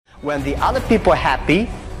When the other people are happy,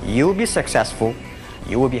 you will be successful,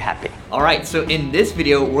 you will be happy. All right, so in this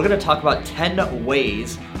video, we're gonna talk about 10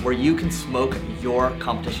 ways where you can smoke your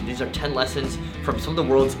competition. These are 10 lessons from some of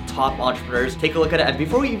the world's top entrepreneurs. Take a look at it. And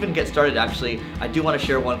before we even get started, actually, I do wanna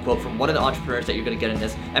share one quote from one of the entrepreneurs that you're gonna get in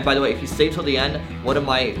this. And by the way, if you stay till the end, one of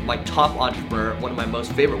my top entrepreneur, one of my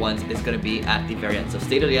most favorite ones is gonna be at the very end. So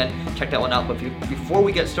stay till the end, check that one out. But before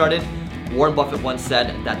we get started, Warren Buffett once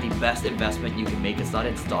said that the best investment you can make is not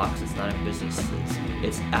in stocks, it's not in businesses,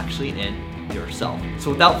 it's actually in yourself.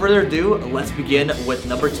 So without further ado, let's begin with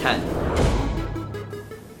number 10.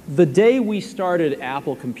 The day we started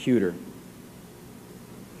Apple Computer,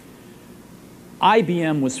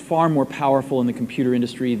 IBM was far more powerful in the computer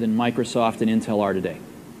industry than Microsoft and Intel are today.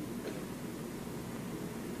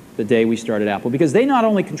 The day we started Apple, because they not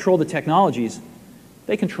only controlled the technologies,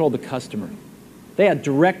 they controlled the customer. They had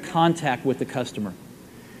direct contact with the customer.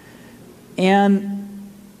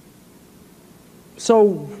 And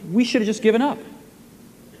so we should have just given up.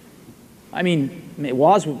 I mean,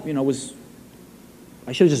 Woz,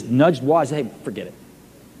 I should have just nudged Woz, hey, forget it.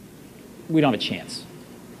 We don't have a chance.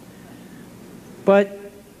 But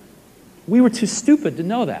we were too stupid to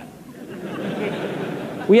know that.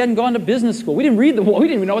 We hadn't gone to business school. We didn't read we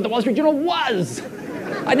didn't even know what the Wall Street Journal was.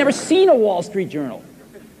 I'd never seen a Wall Street Journal.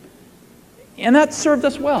 And that served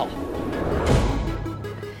us well.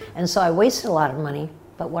 And so I wasted a lot of money,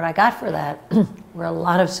 but what I got for that were a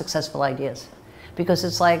lot of successful ideas. Because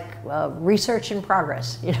it's like research in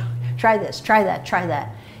progress. Try this, try that, try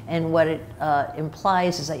that. And what it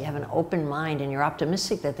implies is that you have an open mind and you're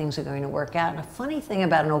optimistic that things are going to work out. And a funny thing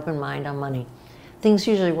about an open mind on money, things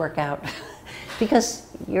usually work out because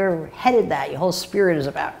you're headed that, your whole spirit is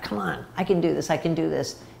about, come on, I can do this, I can do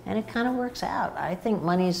this. And it kind of works out. I think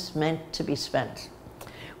money's meant to be spent,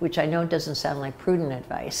 which I know doesn't sound like prudent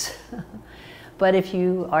advice. But if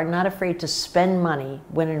you are not afraid to spend money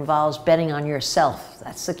when it involves betting on yourself,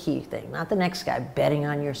 that's the key thing, not the next guy, betting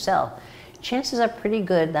on yourself, chances are pretty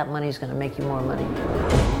good that money's going to make you more money.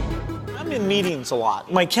 I'm in meetings a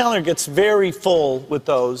lot. My calendar gets very full with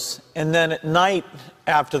those, and then at night,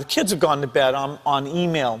 after the kids have gone to bed, I'm on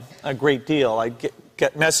email a great deal. I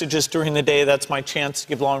get messages during the day, that's my chance to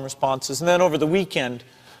give long responses. And then over the weekend,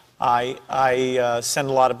 I send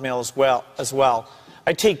a lot of mail as well.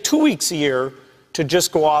 I take 2 weeks a year to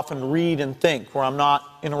just go off and read and think, where I'm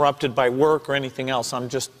not interrupted by work or anything else. I'm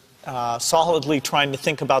just solidly trying to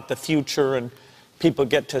think about the future, and people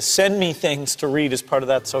get to send me things to read as part of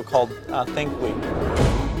that so-called Think Week.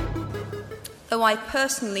 Though I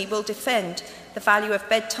personally will defend the value of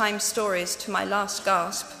bedtime stories to my last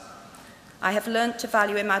gasp, I have learnt to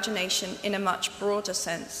value imagination in a much broader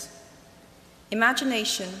sense.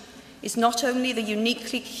 Imagination is not only the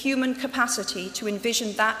uniquely human capacity to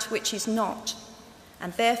envision that which is not,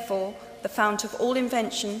 and therefore the fount of all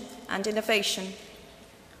invention and innovation.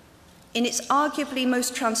 In its arguably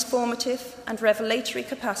most transformative and revelatory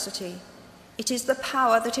capacity, it is the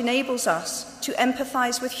power that enables us to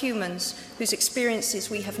empathize with humans whose experiences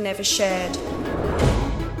we have never shared.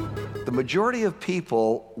 The majority of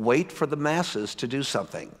people wait for the masses to do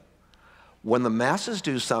something. When the masses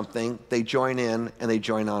do something, they join in and they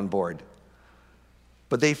join on board.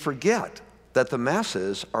 But they forget that the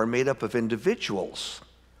masses are made up of individuals.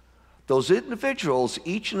 Those individuals,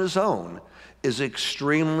 each in his own, is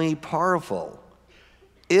extremely powerful.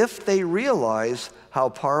 If they realize how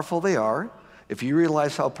powerful they are, if you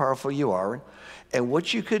realize how powerful you are, and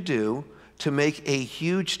what you could do to make a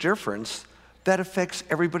huge difference that affects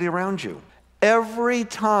everybody around you. Every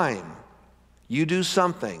time you do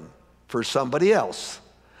something for somebody else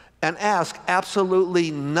and ask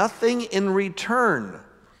absolutely nothing in return,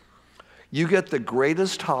 you get the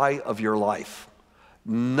greatest high of your life.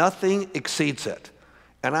 Nothing exceeds it.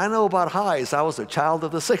 And I know about highs, I was a child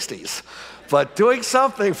of the 60s. But doing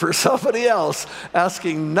something for somebody else,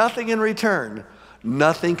 asking nothing in return,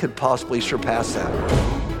 nothing could possibly surpass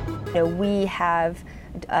that. We have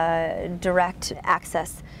direct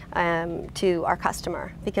access to our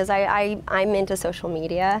customer, because I'm into social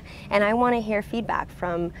media and I want to hear feedback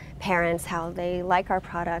from parents, how they like our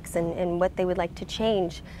products and what they would like to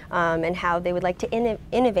change, and how they would like to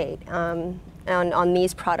innovate on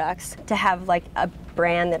these products. To have like a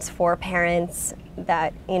brand that's for parents,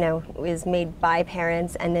 that is made by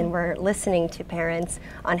parents, and then we're listening to parents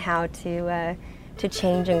on how to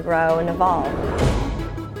change and grow and evolve.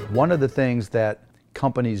 One of the things that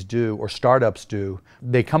companies do or startups do,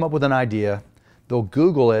 they come up with an idea, they'll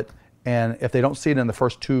Google it, and if they don't see it in the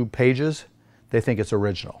first 2 pages, they think it's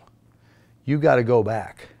original. You got to go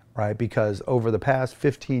back, right? Because over the past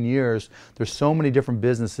 15 years, there's so many different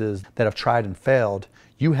businesses that have tried and failed.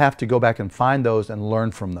 you have to go back and find those and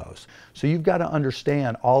learn from those. So you've got to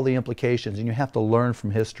understand all the implications, and you have to learn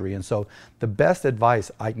from history. And so the best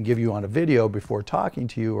advice I can give you on a video before talking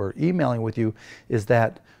to you or emailing with you is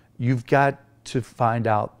that you've got to find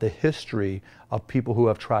out the history of people who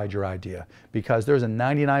have tried your idea, because there's a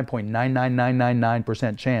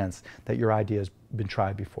 99.99999% chance that your idea has been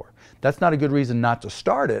tried before. That's not a good reason not to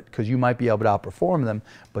start it, because you might be able to outperform them,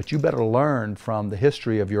 but you better learn from the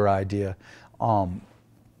history of your idea,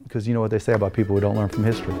 because you know what they say about people who don't learn from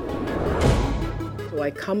history. So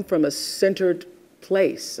I come from a centered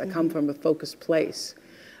place. I come from a focused place.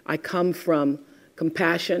 I come from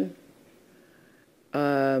compassion.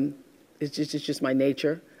 It's just my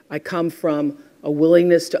nature. I come from a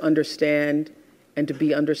willingness to understand and to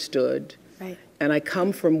be understood. Right. And I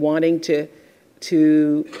come from wanting to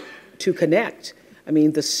connect. I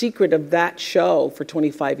mean, the secret of that show for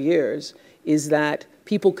 25 years is that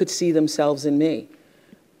people could see themselves in me.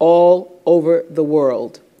 All over the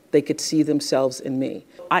world, they could see themselves in me.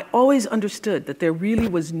 I always understood that there really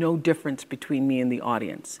was no difference between me and the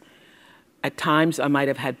audience. At times, I might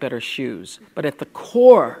have had better shoes, but at the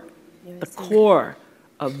core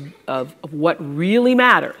of what really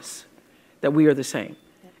matters, that we are the same.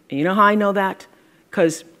 And you know how I know that?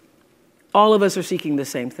 Because all of us are seeking the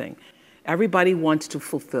same thing. Everybody wants to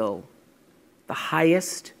fulfill the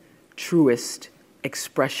highest, truest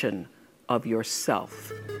expression of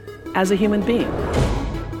yourself as a human being.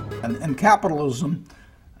 And capitalism,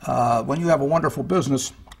 when you have a wonderful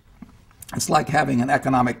business, it's like having an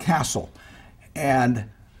economic castle. And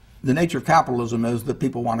the nature of capitalism is that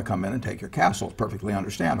people want to come in and take your castle. It's perfectly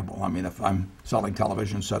understandable. I mean, if I'm selling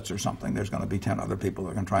television sets or something, there's going to be 10 other people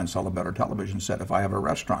that are going to try and sell a better television set. If I have a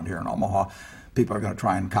restaurant here in Omaha, people are going to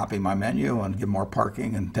try and copy my menu and give more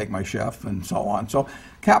parking and take my chef and so on. So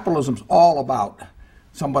capitalism's all about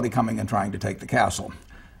somebody coming and trying to take the castle.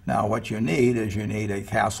 Now, what you need is you need a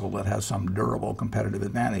castle that has some durable competitive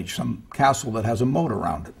advantage, some castle that has a moat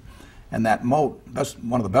around it. And that moat,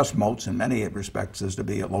 one of the best moats in many respects, is to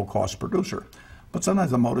be a low-cost producer. But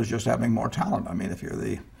sometimes the moat is just having more talent. I mean, if you're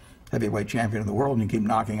the heavyweight champion of the world and you keep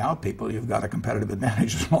knocking out people, you've got a competitive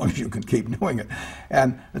advantage as long as you can keep doing it.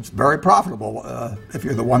 And it's very profitable if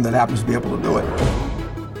you're the one that happens to be able to do it.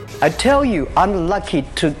 I tell you, I'm lucky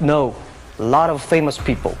to know a lot of famous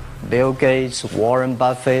people. Bill Gates, Warren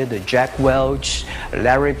Buffett, Jack Welch,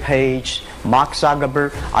 Larry Page, Mark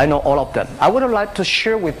Zuckerberg. I know all of them. I would like to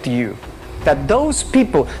share with you that those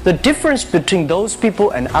people, the difference between those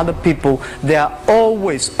people and other people, they are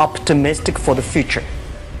always optimistic for the future.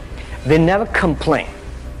 They never complain.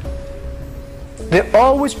 They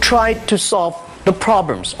always try to solve the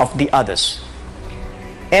problems of the others.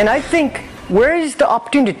 And I think, where is the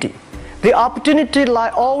opportunity? The opportunity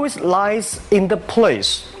always lies in the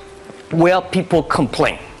place where people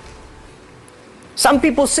complain. Some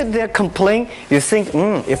people sit there complain. You think,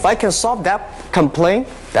 if I can solve that complaint,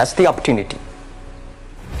 that's the opportunity.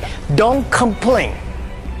 Don't complain.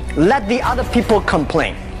 Let the other people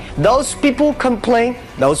complain. Those people complain,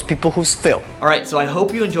 those people who fail. Alright, so I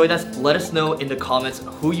hope you enjoyed this. Let us know in the comments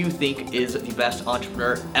who you think is the best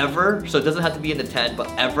entrepreneur ever. So it doesn't have to be in the 10,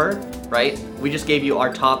 but ever, right? We just gave you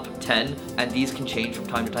our top 10, and these can change from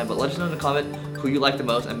time to time, but let us know in the comment who you like the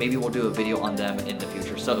most, and maybe we'll do a video on them in the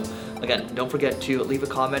future. So again, don't forget to leave a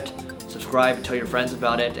comment, subscribe, tell your friends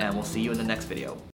about it, and we'll see you in the next video.